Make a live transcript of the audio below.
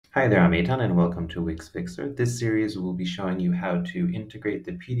Hi there, I'm Eitan, and welcome to WiX Fixer. This series will be showing you how to integrate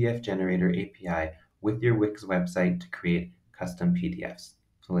the PDF Generator API with your WiX website to create custom PDFs.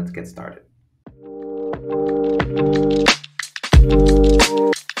 So let's get started.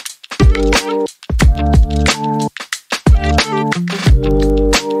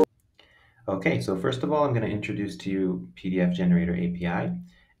 Okay, so first of all, I'm going to introduce to you PDF Generator API,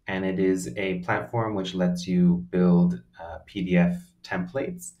 and it is a platform which lets you build PDF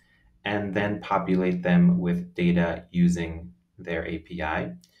templates and then populate them with data using their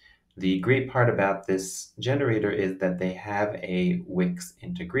API. The great part about this generator is that they have a WiX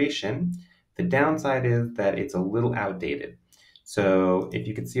integration. The downside is that it's a little outdated. So if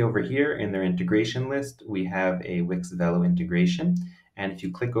you can see over here in their integration list, we have a WiX Velo integration. And if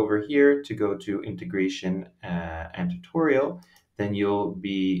you click over here to go to integration and tutorial, then you'll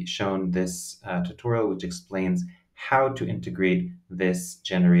be shown this tutorial which explains how to integrate this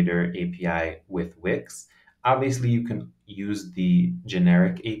generator API with WiX. Obviously, you can use the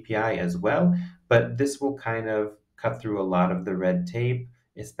generic API as well, but this will kind of cut through a lot of the red tape,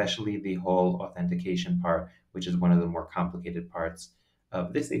 especially the whole authentication part, which is one of the more complicated parts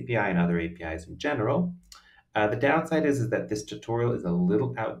of this API and other APIs in general. The downside is that this tutorial is a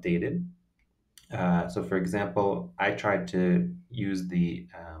little outdated. So for example, I tried to use the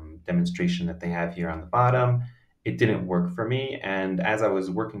demonstration that they have here on the bottom. It didn't work for me. And as I was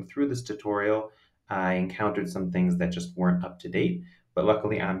working through this tutorial, I encountered some things that just weren't up to date. But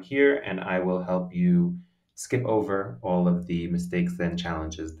luckily I'm here and I will help you skip over all of the mistakes and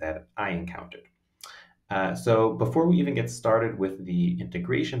challenges that I encountered. So before we even get started with the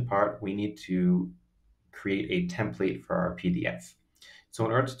integration part, we need to create a template for our PDF. So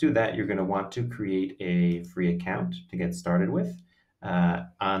in order to do that, you're going to want to create a free account to get started with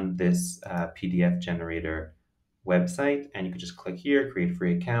on this PDF generator website. And you can just click here, create a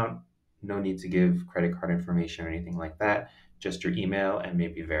free account. No need to give credit card information or anything like that, just your email and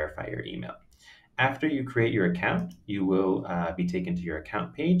maybe verify your email. After you create your account, you will be taken to your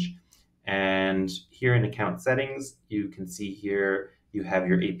account page. And here in account settings, you can see here you have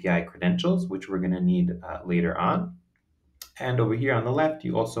your API credentials, which we're going to need later on. And over here on the left,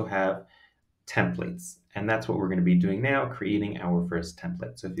 you also have templates. And that's what we're going to be doing now, creating our first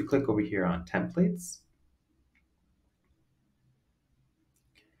template. So if you click over here on templates,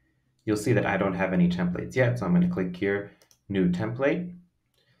 you'll see that I don't have any templates yet. So I'm going to click here, new template.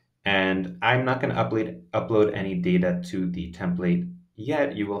 And I'm not going to upload any data to the template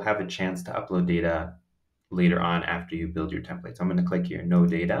yet. You will have a chance to upload data later on after you build your template. So I'm going to click here, no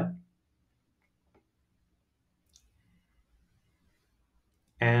data.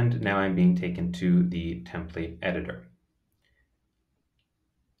 And now I'm being taken to the template editor.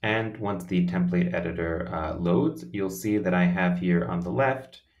 And once the template editor loads, you'll see that I have here on the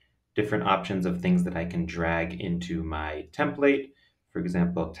left different options of things that I can drag into my template. For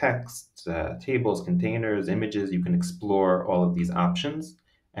example, text, tables, containers, images. You can explore all of these options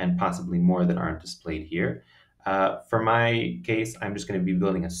and possibly more that aren't displayed here. For my case, I'm just going to be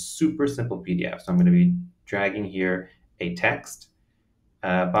building a super simple PDF. So I'm going to be dragging here a text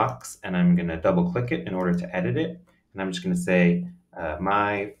box, and I'm going to double click it in order to edit it. And I'm just going to say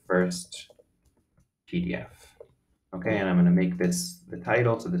my first PDF. Okay, and I'm going to make this the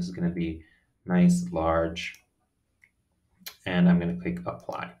title. So this is going to be nice, large, and I'm going to click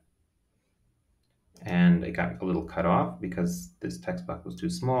apply. And it got a little cut off because this text box was too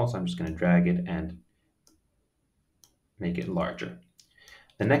small. So I'm just going to drag it and make it larger.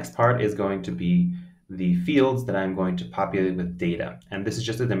 The next part is going to be the fields that I'm going to populate with data. And this is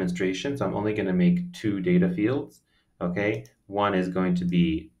just a demonstration, so I'm only going to make two data fields. Okay, one is going to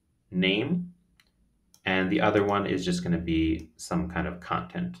be name, and the other one is just going to be some kind of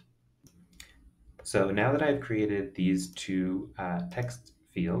content. So now that I've created these two text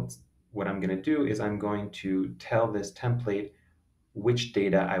fields, what I'm going to do is I'm going to tell this template which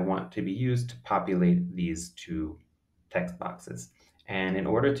data I want to be used to populate these two text boxes. And in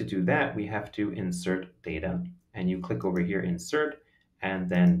order to do that, we have to insert data. And you click over here, insert, and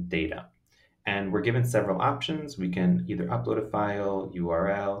then data. And we're given several options. We can either upload a file,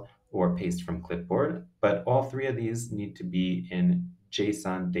 URL, or paste from clipboard. But all three of these need to be in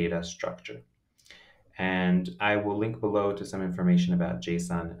JSON data structure. And I will link below to some information about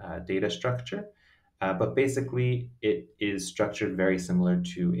JSON data structure. But basically, it is structured very similar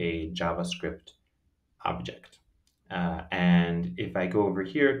to a JavaScript object. And if I go over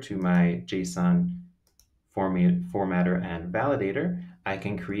here to my JSON formatter and validator, I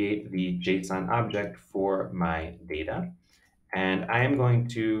can create the JSON object for my data. And I am going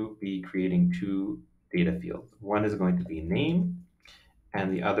to be creating two data fields. One is going to be name,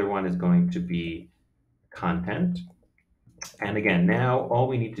 and the other one is going to be content. And again, now all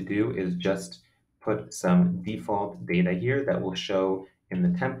we need to do is just put some default data here that will show in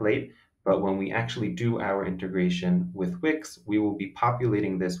the template. But when we actually do our integration with WiX, we will be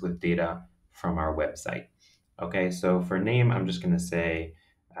populating this with data from our website. Okay, so for name, I'm just going to say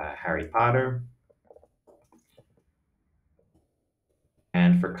Harry Potter.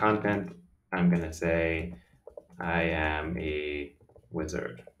 And for content, I'm going to say I am a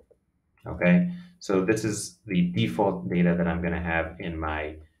wizard. Okay, so this is the default data that I'm going to have in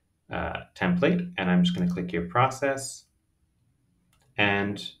my template, and I'm just going to click here, process,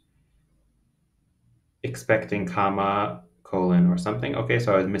 and expecting comma, colon, or something. Okay,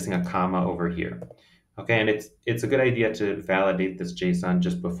 so I was missing a comma over here. Okay, and it's a good idea to validate this JSON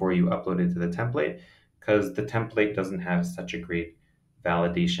just before you upload it to the template, because the template doesn't have such a great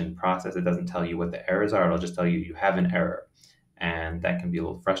validation process. It doesn't tell you what the errors are. It'll just tell you you have an error, and that can be a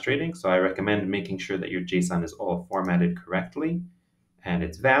little frustrating. So I recommend making sure that your JSON is all formatted correctly and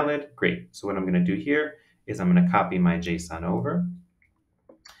it's valid. Great. So what I'm going to do here is I'm going to copy my JSON over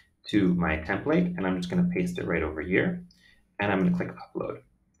to my template, and I'm just going to paste it right over here, and I'm going to click upload.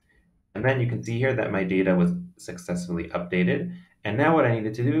 And then you can see here that my data was successfully updated. And now what I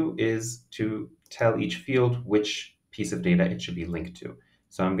needed to do is to tell each field which piece of data it should be linked to.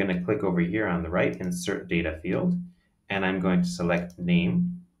 So I'm going to click over here on the right, insert data field, and I'm going to select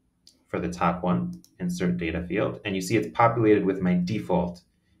name for the top one, insert data field. And you see it's populated with my default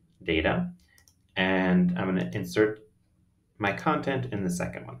data. And I'm going to insert my content in the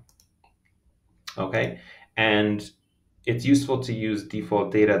second one. Okay, and it's useful to use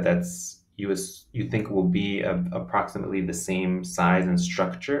default data that's you think will be approximately the same size and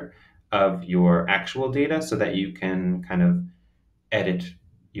structure of your actual data, so that you can kind of edit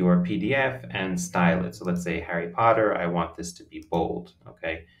your PDF and style it. So let's say Harry Potter, I want this to be bold,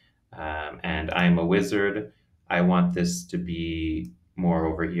 okay? And I'm a wizard, I want this to be more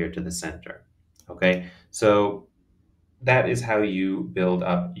over here to the center, okay? So that is how you build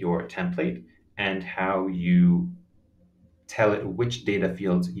up your template and how you tell it which data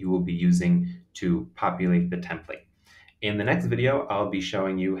fields you will be using to populate the template. In the next video, I'll be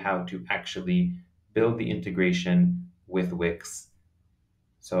showing you how to actually build the integration with WiX.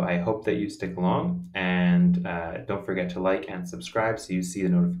 So I hope that you stick along, and don't forget to like and subscribe so you see the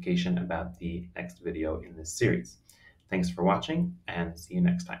notification about the next video in this series. Thanks for watching, and see you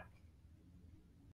next time.